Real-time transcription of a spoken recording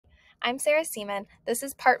I'm Sarah Seaman. This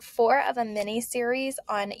is part 4 of a mini-series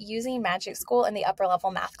on using Magic School in the upper level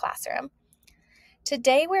math classroom.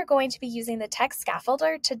 Today we're going to be using the Text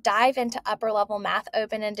Scaffolder to dive into upper level math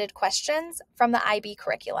open-ended questions from the IB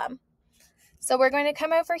curriculum. So we're going to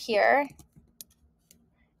come over here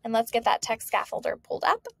and let's get that Text Scaffolder pulled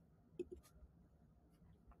up.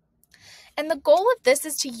 And the goal of this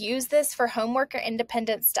is to use this for homework or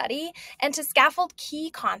independent study and to scaffold key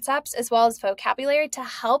concepts as well as vocabulary to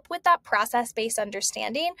help with that process-based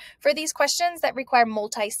understanding for these questions that require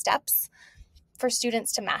multi-steps for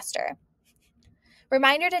students to master.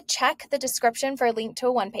 Reminder to check the description for a link to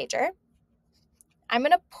a one-pager. I'm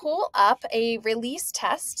going to pull up a release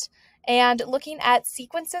test and looking at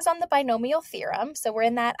sequences on the Binomial Theorem. So we're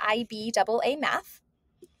in that IB AA math.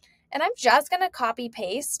 And I'm just going to copy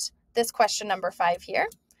paste this question number 5 here.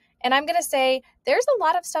 And I'm going to say, there's a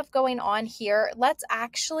lot of stuff going on here. Let's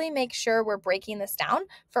actually make sure we're breaking this down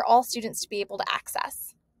for all students to be able to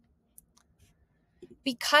access.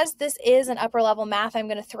 Because this is an upper level math, I'm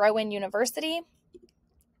going to throw in university.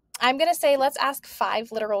 I'm going to say, let's ask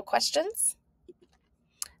 5 literal questions.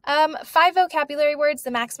 5 vocabulary words,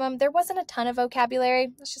 the maximum. There wasn't a ton of vocabulary.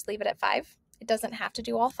 Let's just leave it at 5. It doesn't have to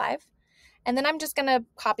do all 5. And then I'm just going to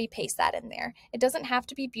copy paste that in there. It doesn't have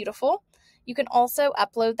to be beautiful. You can also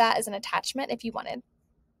upload that as an attachment if you wanted.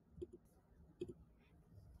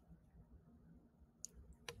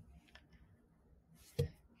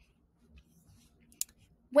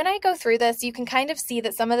 When I go through this, you can kind of see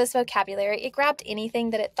that some of this vocabulary, it grabbed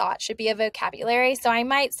anything that it thought should be a vocabulary. So I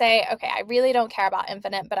might say, okay, I really don't care about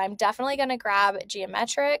infinite, but I'm definitely going to grab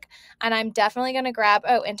geometric, and I'm definitely going to grab,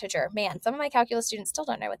 oh, integer. Man, some of my calculus students still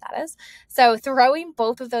don't know what that is. So throwing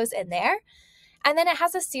both of those in there, and then it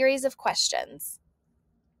has a series of questions.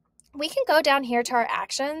 We can go down here to our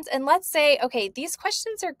actions and let's say, okay, these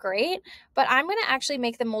questions are great, but I'm going to actually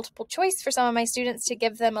make them multiple choice for some of my students to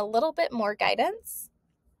give them a little bit more guidance.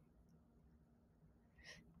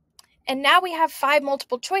 And now we have 5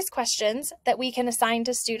 multiple choice questions that we can assign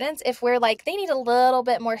to students if we're like, they need a little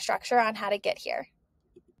bit more structure on how to get here.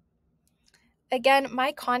 Again,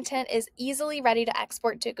 my content is easily ready to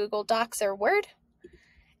export to Google Docs or Word.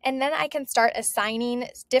 And then I can start assigning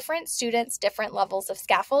different students different levels of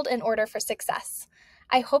scaffold in order for success.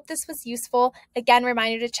 I hope this was useful. Again,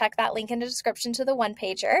 reminder to check that link in the description to the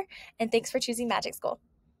one-pager. And thanks for choosing Magic School.